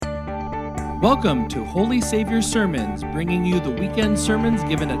Welcome to Holy Savior Sermons, bringing you the weekend sermons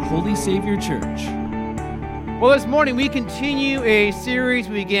given at Holy Savior Church. Well, this morning we continue a series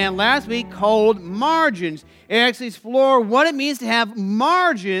we began last week called Margins. It actually explores what it means to have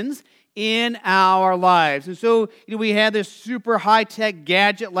margins in our lives. And so, we had this super high-tech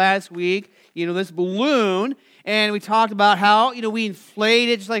gadget last week, this balloon, and we talked about how, we inflate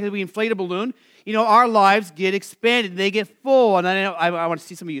it, just like we inflate a balloon. Our lives get expanded, they get full. And I want to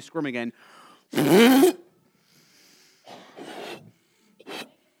see some of you squirm again. How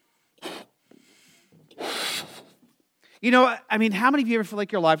many of you ever feel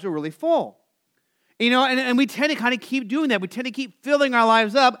like your lives are really full? And we tend to kind of keep doing that. We tend to keep filling our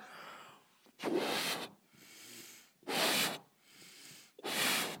lives up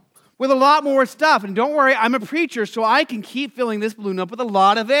with a lot more stuff. And don't worry, I'm a preacher, so I can keep filling this balloon up with a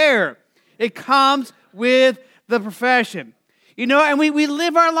lot of air. It comes with the profession. And we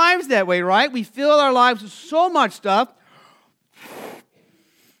live our lives that way, right? We fill our lives with so much stuff.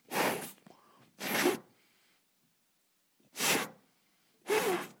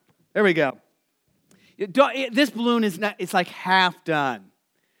 There we go. This balloon it's like half done.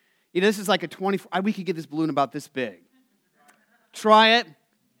 This is like we could get this balloon about this big. Try it,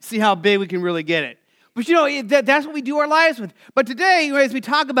 see how big we can really get it. But that's what we do our lives with. But today, as we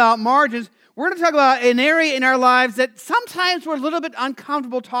talk about margins, we're going to talk about an area in our lives that sometimes we're a little bit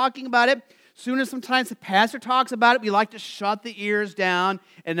uncomfortable talking about it. Soon as sometimes the pastor talks about it, we like to shut the ears down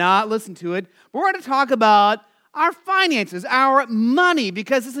and not listen to it. But we're going to talk about our finances, our money,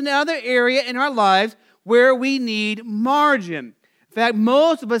 because it's another area in our lives where we need margin. In fact,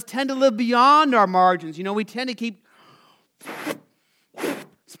 most of us tend to live beyond our margins. We tend to keep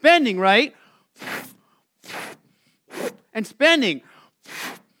spending, right? And spending.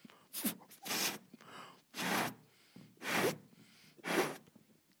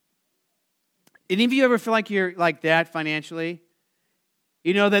 Any of you ever feel like you're like that financially?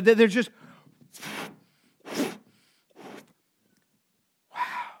 That there's just, wow.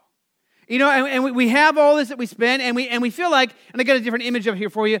 And we have all this that we spend, and we feel like, and I got a different image up here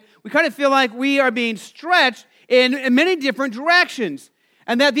for you, we kind of feel like we are being stretched in many different directions.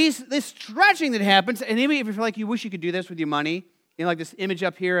 And that this stretching that happens, and maybe if you feel like you wish you could do this with your money, like this image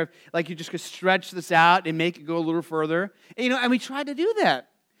up here of like you just could stretch this out and make it go a little further. And we try to do that.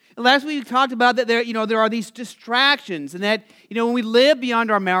 And last week we talked about that there are these distractions, and that when we live beyond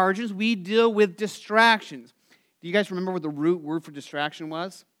our margins, we deal with distractions. Do you guys remember what the root word for distraction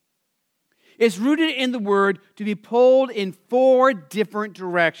was? It's rooted in the word to be pulled in 4 different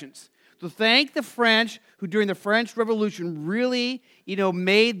directions. To thank the French, who during the French Revolution really,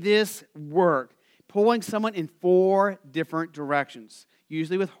 made this work, pulling someone in 4 different directions,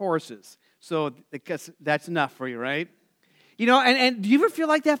 usually with horses. So that's enough for you, right? And do you ever feel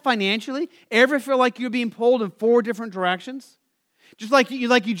like that financially? Ever feel like you're being pulled in 4 different directions? Just like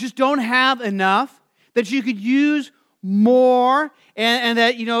you just don't have enough, that you could use more, and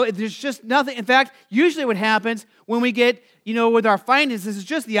that, there's just nothing. In fact, usually what happens when we get, with our finances is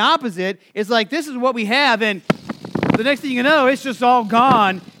just the opposite. It's like, this is what we have, and the next thing you know, it's just all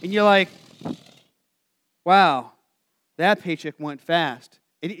gone, and you're like, wow, that paycheck went fast.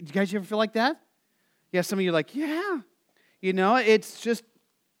 Do you guys ever feel like that? Yeah, some of you are like, yeah. It's just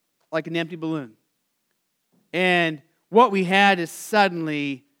like an empty balloon. And what we had is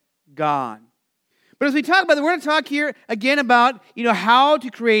suddenly gone. But as we talk about it, we're going to talk here again about, how to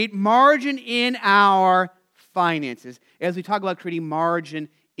create margin in our finances, as we talk about creating margin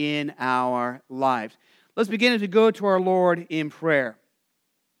in our lives. Let's begin as we go to our Lord in prayer.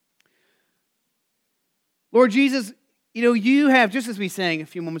 Lord Jesus, you have, just as we sang a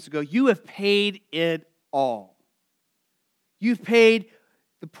few moments ago, you have paid it all. You've paid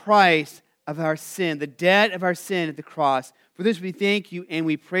the price of our sin, the debt of our sin at the cross. For this we thank you and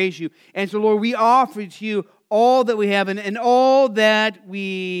we praise you. And so, Lord, we offer to you all that we have and all that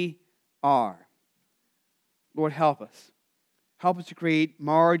we are. Lord, help us. Help us to create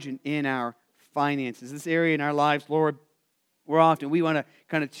margin in our finances. This area in our lives, Lord, we want to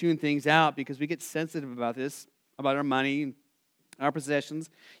kind of tune things out because we get sensitive about this, about our money, our possessions.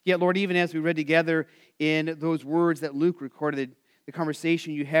 Yet, Lord, even as we read together in those words that Luke recorded, the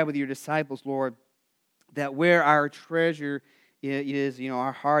conversation you had with your disciples, Lord, that where our treasure is,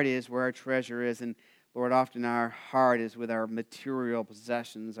 our heart is where our treasure is. And, Lord, often our heart is with our material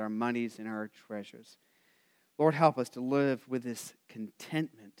possessions, our monies, and our treasures. Lord, help us to live with this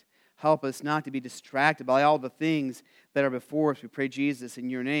contentment. Help us not to be distracted by all the things that are before us. We pray, Jesus, in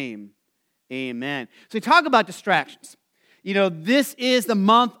your name. Amen. So we talk about distractions. This is the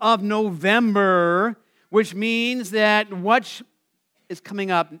month of November, which means that what is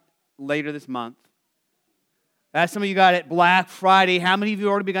coming up later this month. Some of you got it Black Friday. How many of you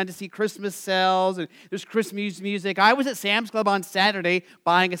already begun to see Christmas sales? And there's Christmas music. I was at Sam's Club on Saturday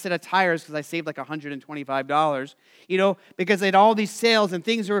buying a set of tires because I saved like $125, because they had all these sales and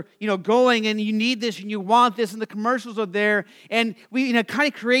things are, going and you need this and you want this and the commercials are there. And it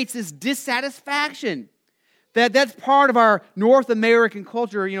kind of creates this dissatisfaction. That's part of our North American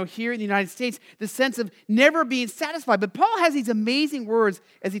culture, here in the United States, the sense of never being satisfied. But Paul has these amazing words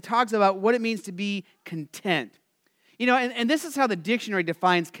as he talks about what it means to be content. And this is how the dictionary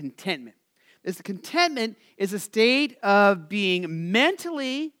defines contentment. Contentment is a state of being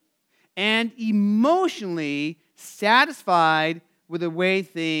mentally and emotionally satisfied with the way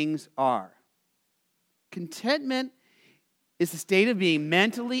things are. Contentment is a state of being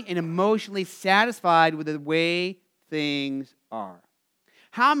mentally and emotionally satisfied with the way things are.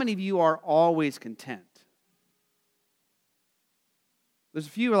 How many of you are always content? There's a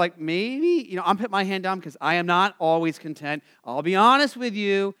few who are like, maybe, I'm putting my hand down because I am not always content. I'll be honest with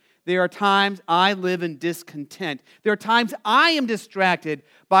you. There are times I live in discontent. There are times I am distracted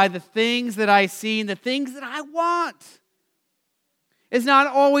by the things that I see and the things that I want. It's not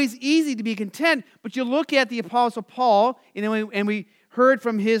always easy to be content, but you look at the Apostle Paul, and we heard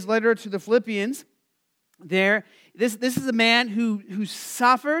from his letter to the Philippians there. This is a man who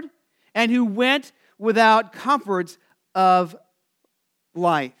suffered and who went without comforts of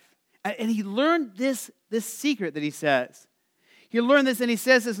life. And he learned this secret that he says. He learned this, and he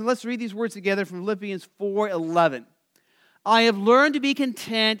says this, and let's read these words together from Philippians 4:11. I have learned to be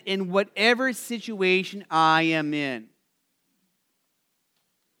content in whatever situation I am in.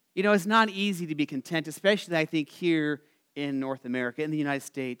 It's not easy to be content, especially, I think, here in North America, in the United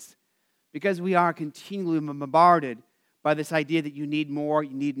States, because we are continually bombarded by this idea that you need more,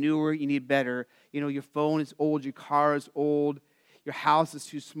 you need newer, you need better. Your phone is old, your car is old, your house is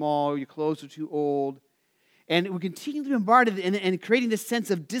too small, your clothes are too old. And we're continually bombarded and creating this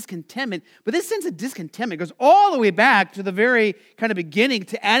sense of discontentment. But this sense of discontentment goes all the way back to the very kind of beginning,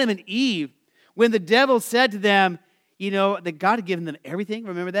 to Adam and Eve, when the devil said to them, that God had given them everything,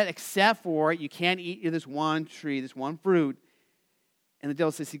 remember that, except for you can't eat this one tree, this one fruit. And the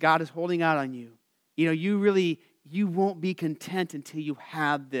devil says, see, God is holding out on you. You won't be content until you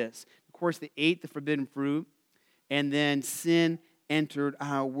have this. Of course, they ate the forbidden fruit, and then sin entered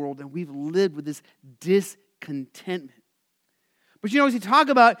our world, and we've lived with this discontentment. But as you talk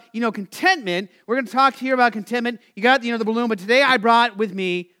about, contentment, we're going to talk here about contentment. You got, the balloon, but today I brought with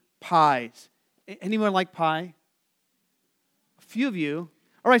me pies. Anyone like pie? Few of you.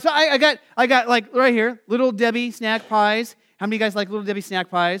 All right, so I got like right here, Little Debbie snack pies. How many of you guys like Little Debbie snack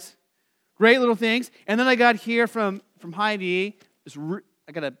pies? Great little things. And then I got here from Hy-Vee,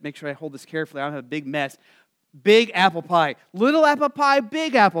 I got to make sure I hold this carefully. I don't have a big mess. Big apple pie. Little apple pie,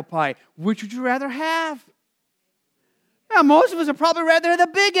 big apple pie. Which would you rather have? Now, most of us would probably rather have the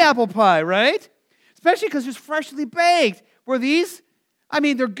big apple pie, right? Especially because it's freshly baked. Where these,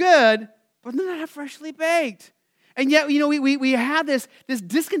 they're good, but they're not freshly baked. And yet, we have this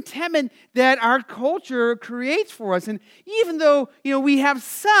discontentment that our culture creates for us. And even though, we have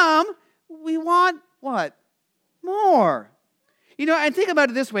some, we want what? More. And think about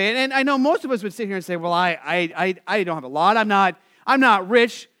it this way. And I know most of us would sit here and say, well, I don't have a lot. I'm not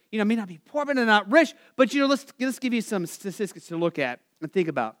rich. I may not be poor, but I'm not rich. But, let's give you some statistics to look at and think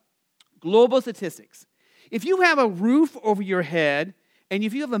about. Global statistics. If you have a roof over your head and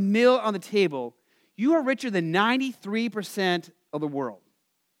if you have a meal on the table, you are richer than 93% of the world.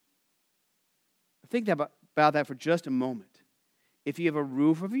 Think about that for just a moment. If you have a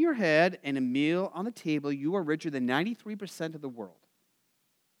roof over your head and a meal on the table, you are richer than 93% of the world.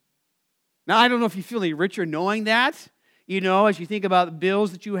 Now, I don't know if you feel any richer knowing that, as you think about the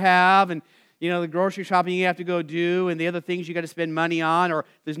bills that you have and, the grocery shopping you have to go do and the other things you got to spend money on, or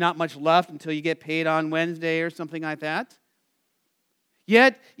there's not much left until you get paid on Wednesday or something like that.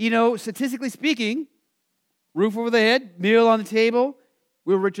 Yet, statistically speaking, roof over the head, meal on the table,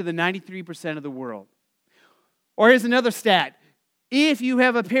 we're richer than 93% of the world. Or here's another stat. If you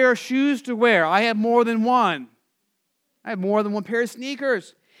have a pair of shoes to wear, I have more than one. I have more than one pair of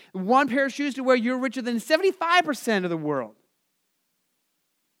sneakers. One pair of shoes to wear, you're richer than 75% of the world.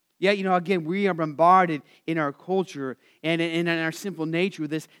 Yet, again, we are bombarded in our culture and in our simple nature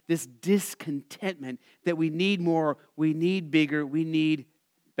with this discontentment that we need more, we need bigger, we need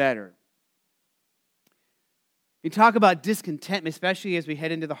better. We talk about discontentment, especially as we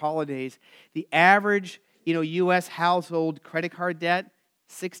head into the holidays. The average, U.S. household credit card debt,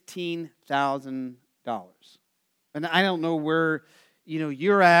 $16,000. And I don't know where,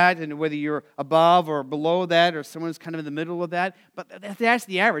 you're at, and whether you're above or below that, or someone's kind of in the middle of that. But that's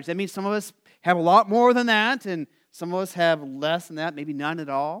the average. That means some of us have a lot more than that, and some of us have less than that, maybe none at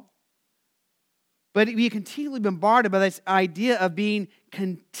all. But we are continually bombarded by this idea of being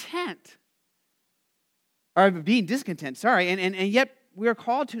content, or being discontent, and yet we are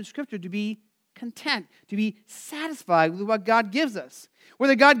called to in Scripture to be content, to be satisfied with what God gives us.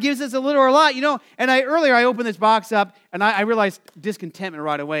 Whether God gives us a little or a lot, and earlier I opened this box up, and I realized discontentment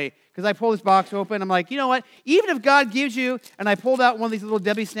right away, because I pulled this box open, I'm like, you know what, even if God gives you, and I pulled out one of these little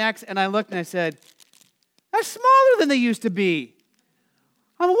Debbie snacks, and I looked and I said, that's smaller than they used to be.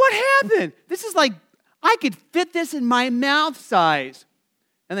 I'm like, what happened? This is like, I could fit this in my mouth size.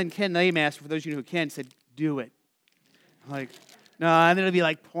 And then Ken Namaster, for those of you who can, said, do it. I'm like, no, and then it'll be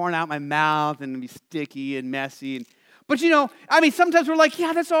like pouring out my mouth, and it'll be sticky and messy. But sometimes we're like,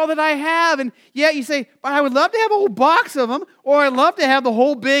 yeah, that's all that I have. And yet you say, but I would love to have a whole box of them, or I'd love to have the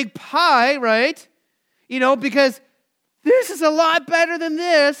whole big pie, right? Because this is a lot better than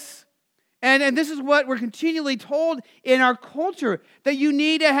this. And this is what we're continually told in our culture, that you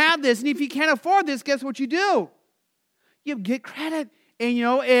need to have this. And if you can't afford this, guess what you do? You get credit.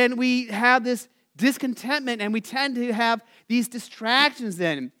 And we have this discontentment, and we tend to have these distractions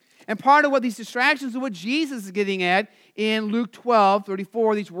then. And part of what these distractions are what Jesus is getting at in Luke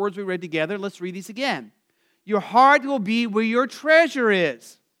 12:34, these words we read together. Let's read these again. Your heart will be where your treasure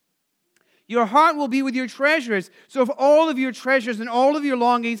is. Your heart will be with your treasures. So if all of your treasures and all of your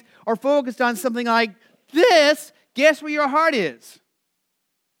longings are focused on something like this, guess where your heart is?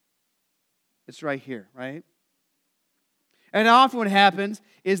 It's right here, right? And often what happens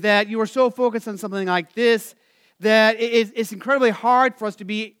is that you are so focused on something like this that it's incredibly hard for us to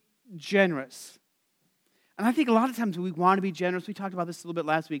be generous. And I think a lot of times we want to be generous. We talked about this a little bit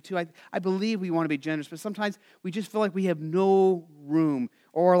last week too. I believe we want to be generous, but sometimes we just feel like we have no room.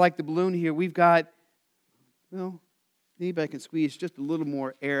 Or like the balloon here, we've got, maybe I can squeeze just a little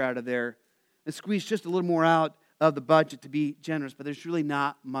more air out of there and squeeze just a little more out of the budget to be generous, but there's really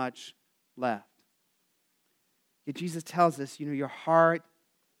not much left. Yet Jesus tells us, your heart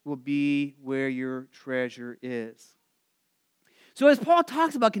will be where your treasure is. So as Paul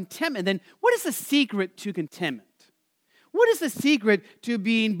talks about contentment, then what is the secret to contentment? What is the secret to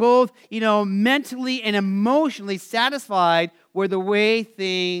being both, mentally and emotionally satisfied with the way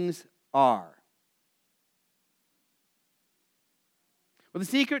things are? Well, the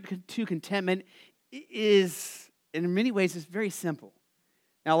secret to contentment is, in many ways, is very simple.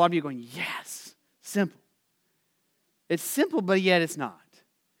 Now, a lot of you are going, yes, simple. It's simple, but yet it's not.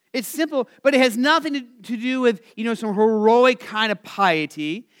 It's simple, but it has nothing to do with, some heroic kind of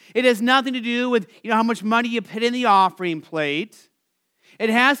piety. It has nothing to do with, how much money you put in the offering plate. It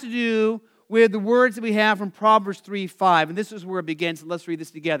has to do with the words that we have from Proverbs 3:5. And this is where it begins. Let's read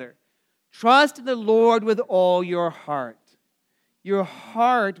this together. Trust in the Lord with all your heart. Your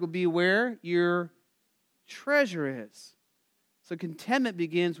heart will be where your treasure is. So contentment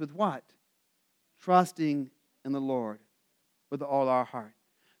begins with what? Trusting in the Lord with all our heart.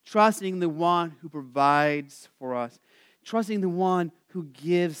 Trusting the one who provides for us. Trusting the one who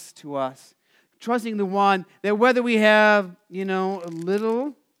gives to us. Trusting the one that whether we have, a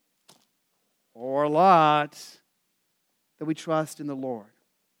little or a lot, that we trust in the Lord.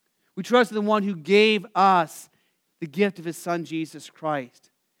 We trust in the one who gave us the gift of His Son, Jesus Christ.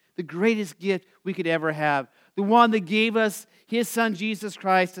 The greatest gift we could ever have. The one that gave us His Son, Jesus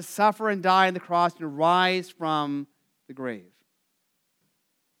Christ, to suffer and die on the cross and rise from the grave.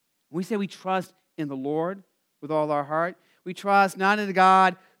 When we say we trust in the Lord with all our heart, we trust not in a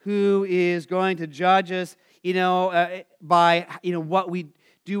God who is going to judge us, by, what we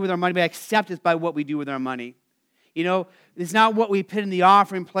do with our money, but accept us by what we do with our money. It's not what we put in the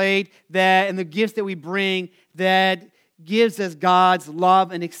offering plate and the gifts that we bring that gives us God's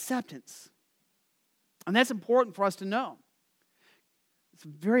love and acceptance. And that's important for us to know. It's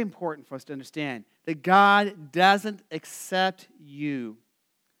very important for us to understand that God doesn't accept you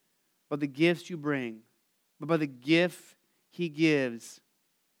by the gifts you bring, but by the gift He gives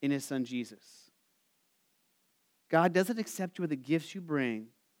in His Son Jesus. God doesn't accept you by the gifts you bring,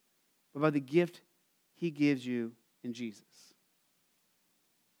 but by the gift He gives you in Jesus.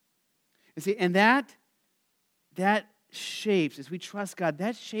 You see, and that shapes, as we trust God,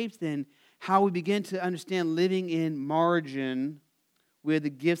 that shapes then how we begin to understand living in margin with the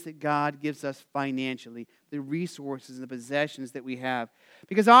gifts that God gives us financially, the resources and the possessions that we have.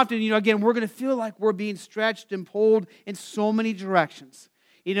 Because often, again, we're going to feel like we're being stretched and pulled in so many directions.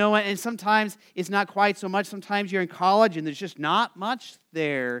 And sometimes it's not quite so much. Sometimes you're in college and there's just not much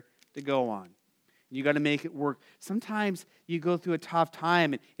there to go on. You got to make it work. Sometimes you go through a tough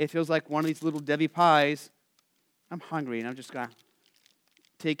time and it feels like one of these little Debbie pies. I'm hungry and I'm just going to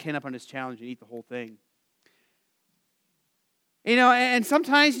take Ken up on this challenge and eat the whole thing. And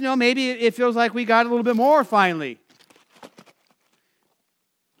sometimes, maybe it feels like we got a little bit more finally.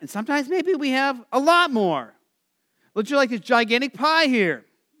 And sometimes maybe we have a lot more. Look at like this gigantic pie here.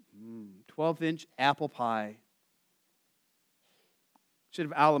 12-inch apple pie. Should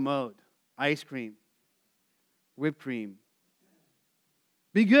have a la mode. Ice cream. Whipped cream.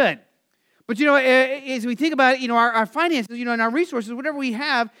 Be good. But, as we think about it, our finances, and our resources, whatever we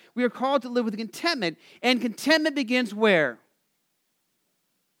have, we are called to live with contentment. And contentment begins where?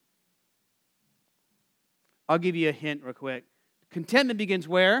 I'll give you a hint real quick. Contentment begins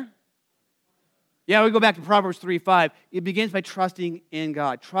where? Yeah, we go back to Proverbs 3:5. It begins by trusting in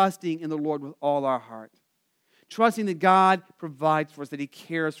God, trusting in the Lord with all our heart. Trusting that God provides for us, that He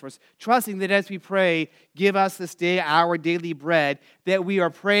cares for us. Trusting that as we pray, give us this day our daily bread, that we are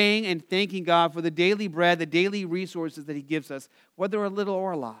praying and thanking God for the daily bread, the daily resources that He gives us, whether a little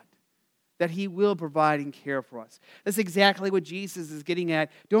or a lot, that He will provide and care for us. That's exactly what Jesus is getting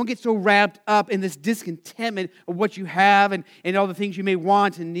at. Don't get so wrapped up in this discontentment of what you have and all the things you may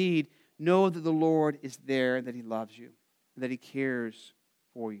want and need. Know that the Lord is there and that He loves you and that He cares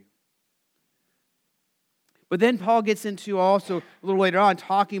for you. But then Paul gets into also a little later on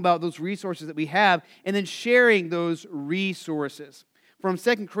talking about those resources that we have and then sharing those resources. From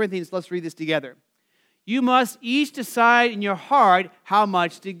 2 Corinthians, let's read this together. You must each decide in your heart how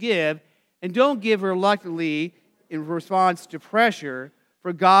much to give, and don't give reluctantly in response to pressure,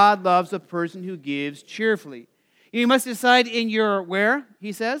 for God loves a person who gives cheerfully. You must decide in your, where,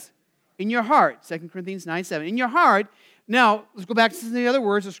 he says? In your heart. 2 Corinthians 9:7. In your heart. Now, let's go back to some of the other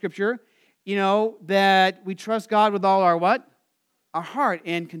words of Scripture. That we trust God with all our what? Our heart.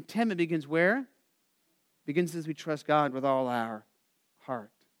 And contentment begins where? Begins as we trust God with all our heart.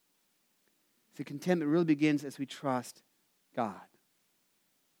 So contentment really begins as we trust God.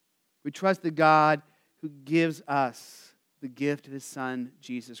 We trust the God who gives us the gift of His Son,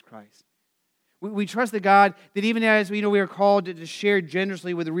 Jesus Christ. We trust the God that even as we are called to share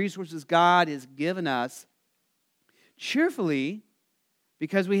generously with the resources God has given us, cheerfully,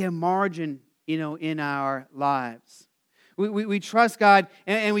 because we have margin, in our lives. We trust God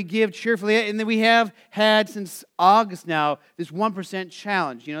and we give cheerfully. And then we have had since August now this 1%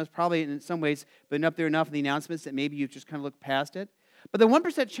 challenge. It's probably in some ways been up there enough in the announcements that maybe you've just kind of looked past it. But the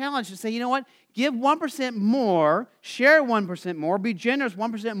 1% challenge is to say, give 1% more, share 1% more, be generous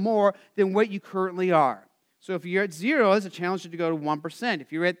 1% more than what you currently are. So if you're at 0, it's a challenge to go to 1%.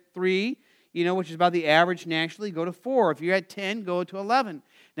 If you're at 3, which is about the average nationally, go to 4. If you're at 10, go to 11.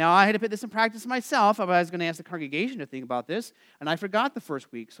 Now, I had to put this in practice myself. I was going to ask the congregation to think about this, and I forgot the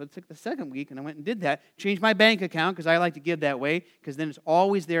first week. So I took the second week, and I went and did that. Changed my bank account, because I like to give that way, because then it's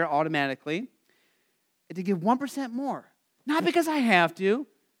always there automatically. And to give 1% more. Not because I have to,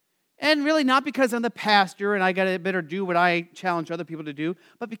 and really not because I'm the pastor and I got to better do what I challenge other people to do,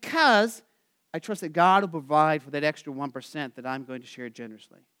 but because I trust that God will provide for that extra 1% that I'm going to share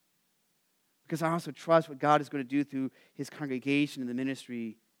generously. Because I also trust what God is going to do through His congregation and the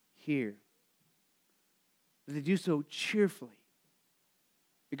ministry here. That they do so cheerfully.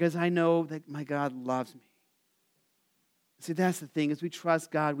 Because I know that my God loves me. See, that's the thing. As we trust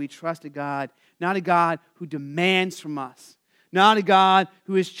God, we trust a God, not a God who demands from us. Not a God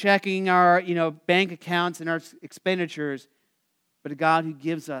who is checking our, bank accounts and our expenditures. But a God who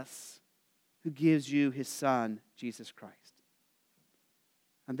gives us, who gives you His Son, Jesus Christ.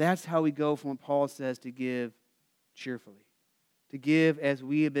 And that's how we go from what Paul says to give cheerfully. To give as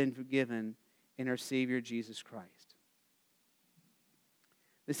we have been forgiven in our Savior, Jesus Christ.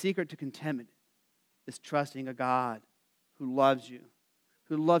 The secret to contentment is trusting a God who loves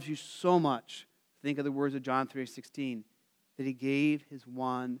you so much. Think of the words of John 3:16, that He gave His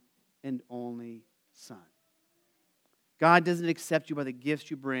one and only Son. God doesn't accept you by the gifts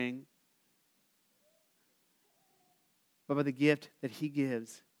you bring, but by the gift that He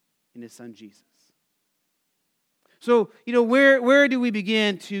gives in His Son Jesus. So, where do we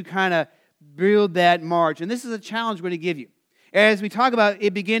begin to kind of build that march? And this is a challenge we're going to give you. As we talk about,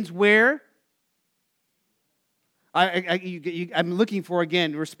 it begins where? I'm looking for,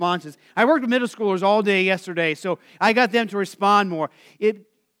 again, responses. I worked with middle schoolers all day yesterday, so I got them to respond more.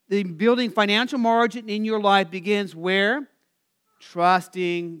 The building financial margin in your life begins where?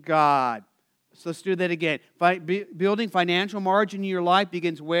 Trusting God. So let's do that again. Building financial margin in your life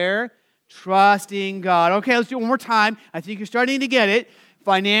begins where? Trusting God. Okay, let's do it one more time. I think you're starting to get it.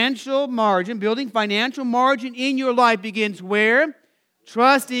 Financial margin, building financial margin in your life begins where?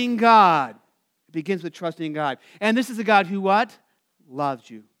 Trusting God. It begins with trusting in God. And this is a God who what? Loves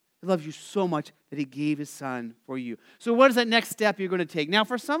you. He loves you so much that he gave his son for you. So what is that next step you're going to take? Now,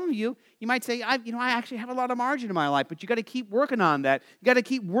 for some of you, you might say, I actually have a lot of margin in my life, but you got to keep working on that. You got to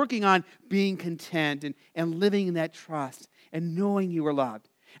keep working on being content and living in that trust and knowing you are loved.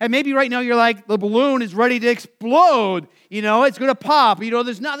 And maybe right now you're like, the balloon is ready to explode. It's going to pop.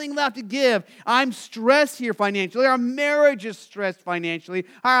 There's nothing left to give. I'm stressed here financially. Our marriage is stressed financially.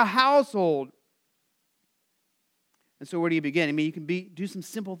 Our household. And so where do you begin? You can do some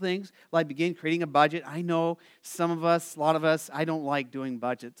simple things like begin creating a budget. I know some of us, a lot of us, I don't like doing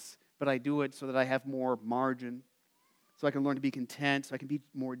budgets, but I do it so that I have more margin, so I can learn to be content, so I can be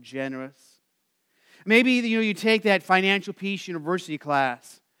more generous. Maybe you take that Financial Peace University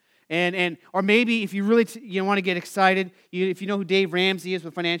class, or maybe if you really want to get excited, if you know who Dave Ramsey is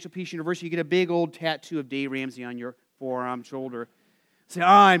with Financial Peace University, you get a big old tattoo of Dave Ramsey on your forearm, shoulder. Say,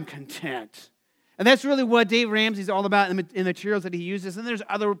 I'm content. And that's really what Dave Ramsey is all about in the materials that he uses. And there's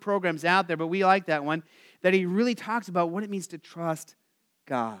other programs out there, but we like that one, that he really talks about what it means to trust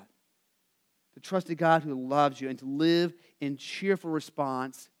God. To trust a God who loves you and to live in cheerful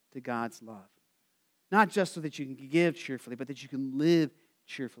response to God's love. Not just so that you can give cheerfully, but that you can live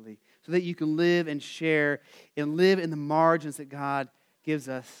cheerfully. So that you can live and share and live in the margins that God gives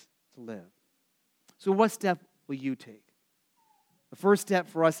us to live. So what step will you take? The first step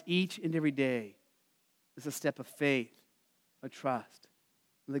for us each and every day is a step of faith, a trust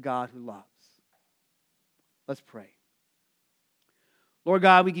in the God who loves. Let's pray. Lord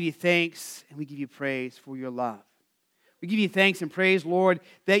God, we give you thanks and we give you praise for your love. We give you thanks and praise, Lord,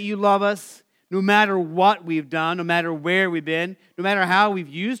 that you love us no matter what we've done, no matter where we've been, no matter how we've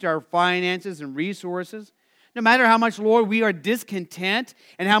used our finances and resources, no matter how much, Lord, we are discontent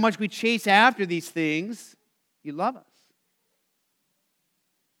and how much we chase after these things, you love us.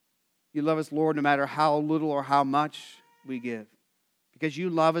 You love us, Lord, no matter how little or how much we give. Because you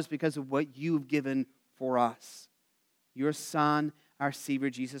love us because of what you've given for us. Your Son, our Savior,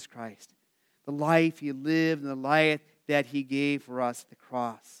 Jesus Christ. The life he lived and the life that he gave for us at the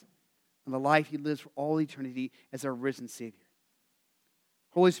cross. And the life he lives for all eternity as our risen Savior.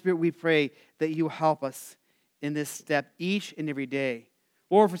 Holy Spirit, we pray that you help us in this step each and every day.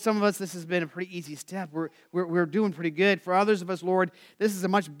 Lord, for some of us, this has been a pretty easy step. We're doing pretty good. For others of us, Lord, this is a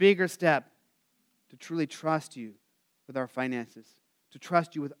much bigger step to truly trust you with our finances, to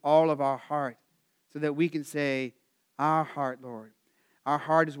trust you with all of our heart, so that we can say, our heart, Lord, our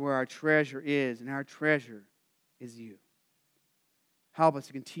heart is where our treasure is, and our treasure is you. Help us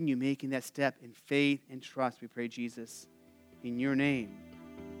to continue making that step in faith and trust, we pray, Jesus. In your name,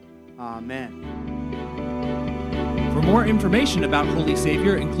 amen. For more information about Holy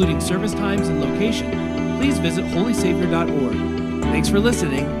Savior, including service times and location, please visit holysavior.org. Thanks for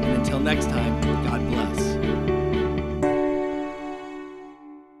listening, and until next time.